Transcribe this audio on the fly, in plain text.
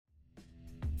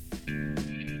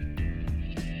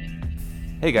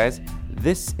Hey guys,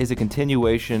 this is a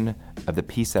continuation of the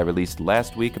piece I released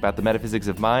last week about the metaphysics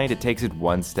of mind. It takes it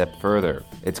one step further.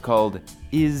 It's called,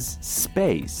 Is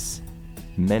Space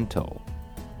Mental?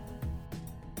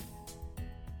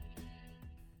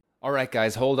 Alright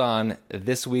guys, hold on.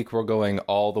 This week we're going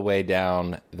all the way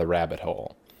down the rabbit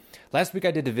hole. Last week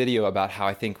I did a video about how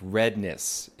I think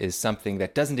redness is something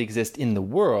that doesn't exist in the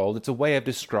world. It's a way of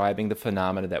describing the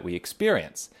phenomena that we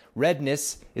experience.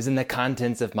 Redness is in the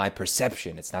contents of my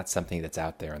perception. It's not something that's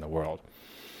out there in the world.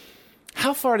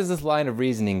 How far does this line of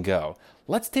reasoning go?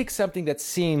 Let's take something that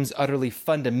seems utterly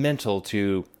fundamental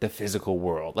to the physical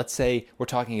world. Let's say we're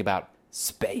talking about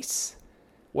space.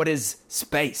 What is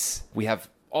space? We have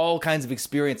all kinds of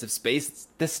experience of space,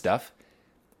 this stuff.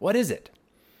 What is it?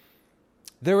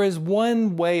 There is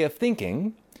one way of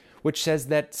thinking which says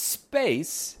that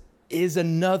space is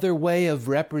another way of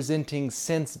representing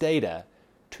sense data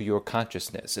to your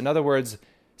consciousness. In other words,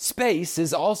 space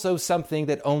is also something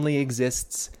that only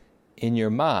exists in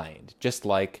your mind, just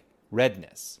like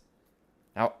redness.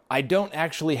 Now, I don't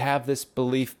actually have this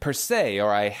belief per se,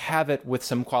 or I have it with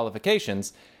some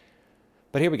qualifications,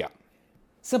 but here we go.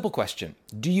 Simple question.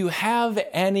 Do you have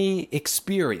any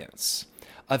experience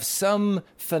of some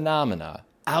phenomena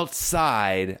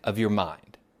outside of your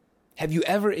mind? Have you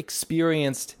ever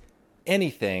experienced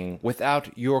anything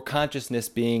without your consciousness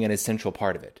being an essential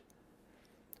part of it?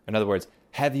 In other words,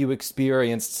 have you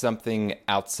experienced something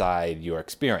outside your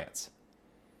experience?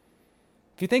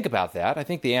 If you think about that, I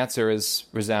think the answer is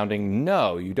resounding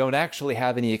no. You don't actually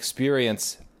have any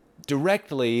experience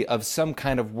directly of some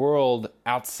kind of world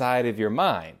outside of your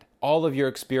mind. All of your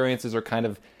experiences are kind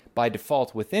of by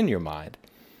default within your mind.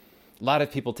 A lot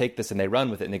of people take this and they run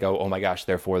with it and they go, oh my gosh,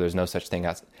 therefore there's no such thing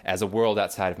as a world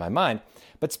outside of my mind.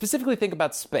 But specifically think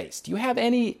about space. Do you have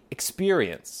any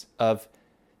experience of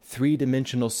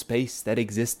three-dimensional space that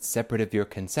exists separate of your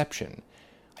conception?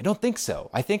 I don't think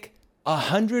so. I think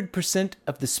 100%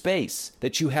 of the space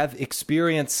that you have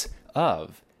experience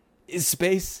of is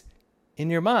space in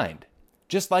your mind.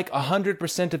 Just like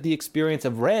 100% of the experience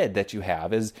of red that you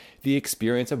have is the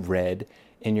experience of red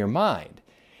in your mind.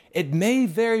 It may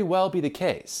very well be the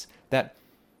case that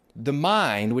the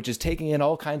mind, which is taking in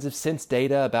all kinds of sense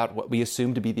data about what we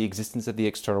assume to be the existence of the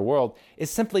external world, is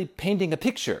simply painting a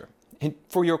picture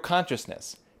for your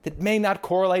consciousness that may not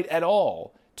correlate at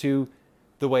all to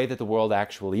the way that the world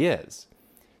actually is.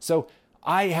 So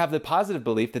I have the positive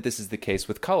belief that this is the case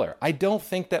with color. I don't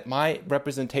think that my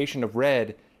representation of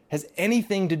red has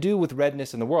anything to do with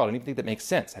redness in the world, anything that makes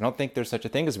sense. I don't think there's such a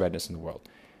thing as redness in the world.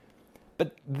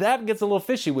 But that gets a little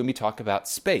fishy when we talk about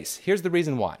space. Here's the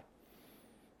reason why.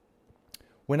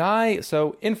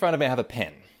 So in front of me I have a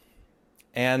pen.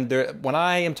 And when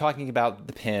I am talking about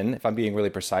the pen, if I'm being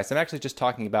really precise, I'm actually just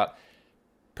talking about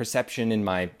perception in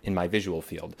my visual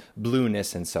field,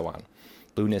 blueness and so on,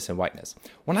 blueness and whiteness.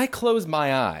 When I close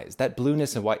my eyes, that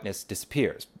blueness and whiteness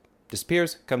disappears.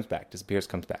 Disappears, comes back, disappears,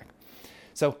 comes back.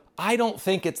 So I don't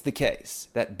think it's the case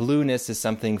that blueness is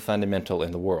something fundamental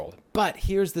in the world. But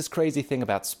here's this crazy thing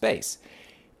about space.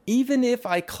 Even if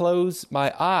I close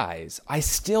my eyes, I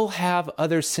still have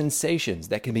other sensations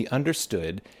that can be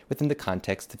understood within the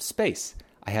context of space.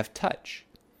 I have touch.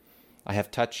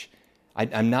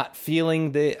 I'm not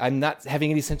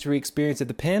having any sensory experience of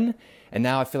the pen, and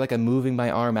now I feel like I'm moving my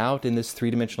arm out in this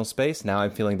three-dimensional space. Now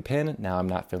I'm feeling the pen, now I'm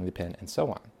not feeling the pen, and so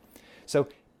on. So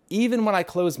even when I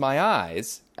close my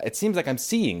eyes, it seems like I'm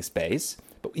seeing space,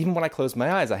 but even when I close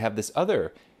my eyes, I have this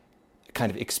other kind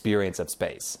of experience of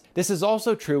space. This is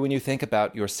also true when you think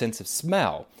about your sense of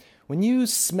smell. When you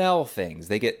smell things,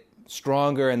 they get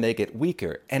stronger and they get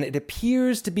weaker, and it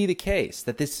appears to be the case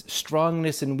that this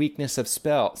strongness and weakness of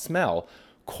smell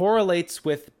correlates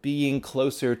with being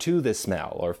closer to the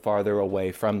smell or farther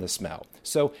away from the smell.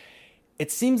 So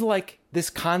it seems like this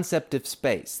concept of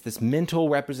space, this mental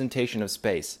representation of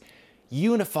space,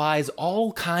 unifies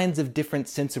all kinds of different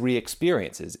sensory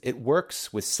experiences. It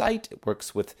works with sight, it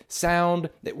works with sound,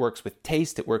 it works with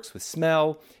taste, it works with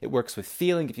smell, it works with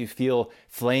feeling. If you feel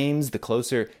flames,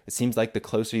 it seems like the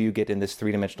closer you get in this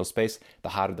three-dimensional space, the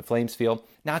hotter the flames feel.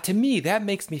 Now, to me, that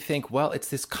makes me think, well, it's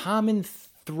this common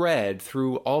thread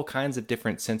through all kinds of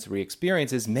different sensory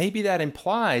experiences. Maybe that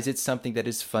implies it's something that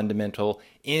is fundamental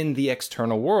in the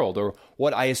external world, or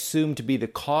what I assume to be the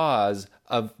cause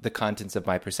of the contents of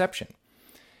my perception.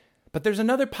 But there's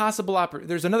another possible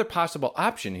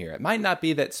option here. It might not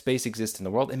be that space exists in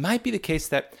the world. It might be the case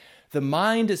that the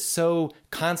mind is so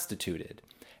constituted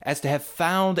as to have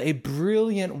found a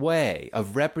brilliant way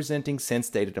of representing sense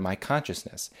data to my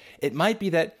consciousness. It might be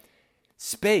that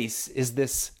space is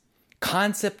this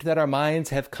concept that our minds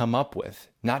have come up with,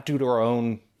 not due to our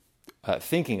own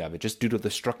thinking of it, just due to the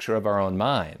structure of our own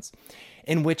minds,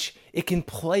 in which it can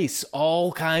place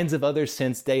all kinds of other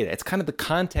sense data. It's kind of the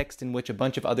context in which a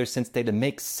bunch of other sense data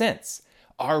makes sense.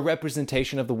 Our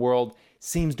representation of the world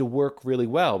seems to work really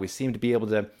well. We seem to be able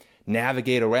to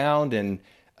navigate around and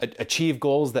achieve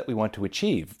goals that we want to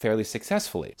achieve fairly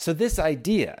successfully. So this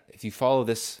idea, if you follow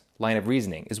this line of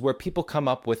reasoning, is where people come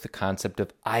up with the concept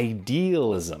of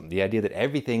idealism, the idea that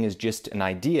everything is just an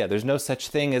idea. There's no such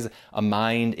thing as a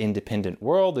mind-independent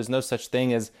world. There's no such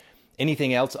thing as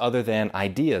anything else other than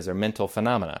ideas or mental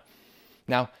phenomena.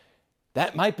 Now,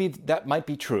 that might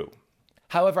be true.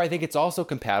 However, I think it's also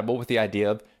compatible with the idea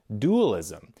of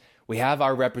dualism. We have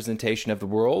our representation of the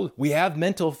world. We have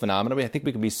mental phenomena. I think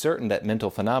we can be certain that mental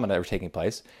phenomena are taking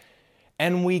place.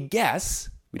 And we guess,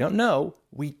 we don't know,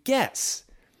 we guess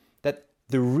that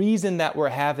the reason that we're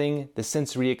having the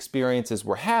sensory experiences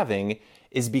we're having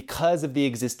is because of the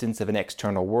existence of an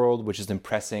external world which is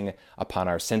impressing upon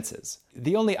our senses.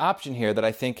 The only option here that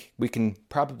I think we can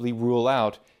probably rule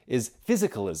out is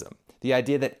physicalism. The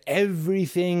idea that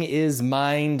everything is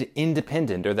mind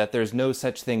independent, or that there's no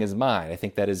such thing as mind. I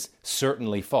think that is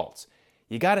certainly false.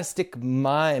 You got to stick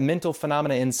mental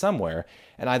phenomena in somewhere,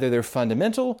 and either they're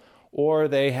fundamental or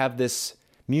they have this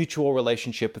mutual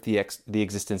relationship with the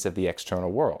existence of the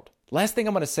external world. Last thing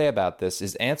I'm going to say about this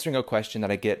is answering a question that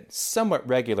I get somewhat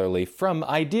regularly from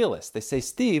idealists. They say,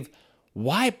 Steve,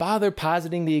 why bother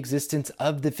positing the existence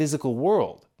of the physical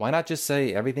world? Why not just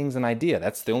say everything's an idea?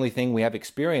 That's the only thing we have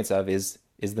experience of is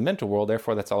the mental world,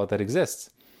 therefore that's all that exists.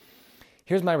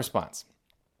 Here's my response.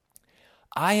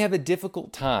 I have a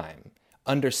difficult time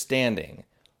understanding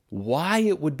why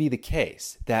it would be the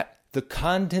case that the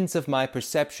contents of my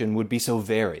perception would be so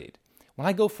varied. When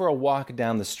I go for a walk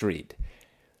down the street,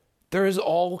 there's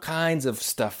all kinds of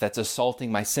stuff that's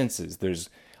assaulting my senses. There's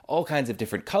all kinds of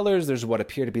different colors. There's what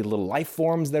appear to be little life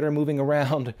forms that are moving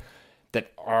around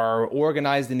that are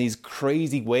organized in these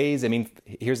crazy ways. I mean,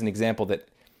 here's an example that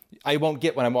I won't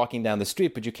get when I'm walking down the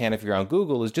street, but you can if you're on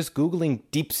Google, is just Googling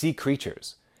deep sea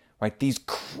creatures, right? These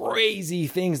crazy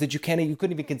things that you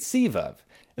couldn't even conceive of,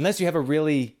 unless you have a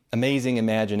really amazing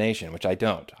imagination, which I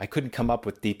don't. I couldn't come up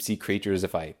with deep sea creatures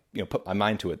if I put my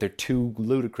mind to it. They're too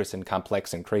ludicrous and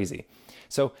complex and crazy.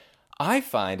 So I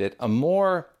find it a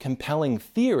more compelling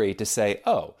theory to say,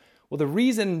 oh, well, the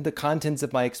reason the contents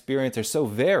of my experience are so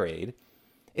varied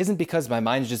isn't because my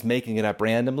mind's just making it up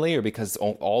randomly or because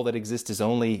all that exists is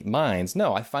only minds.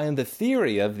 No, I find the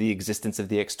theory of the existence of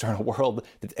the external world,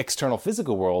 the external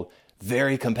physical world,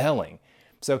 very compelling.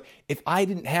 So if I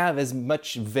didn't have as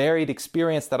much varied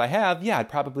experience that I have, yeah, I'd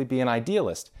probably be an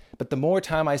idealist. But the more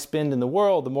time I spend in the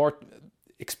world, the more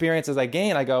experiences I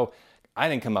gain, I go, I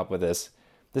didn't come up with this.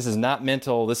 This is not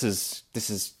mental. This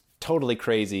is totally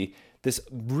crazy. This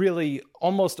really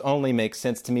almost only makes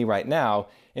sense to me right now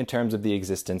in terms of the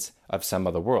existence of some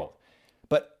other world.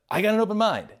 But I got an open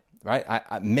mind, right?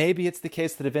 Maybe it's the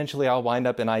case that eventually I'll wind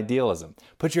up in idealism.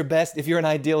 If you're an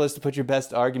idealist, put your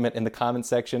best argument in the comment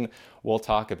section. We'll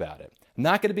talk about it. I'm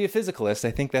not going to be a physicalist.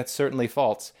 I think that's certainly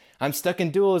false. I'm stuck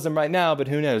in dualism right now, but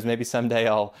who knows? Maybe someday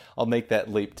I'll make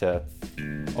that leap to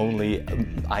only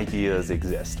ideas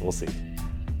exist. We'll see.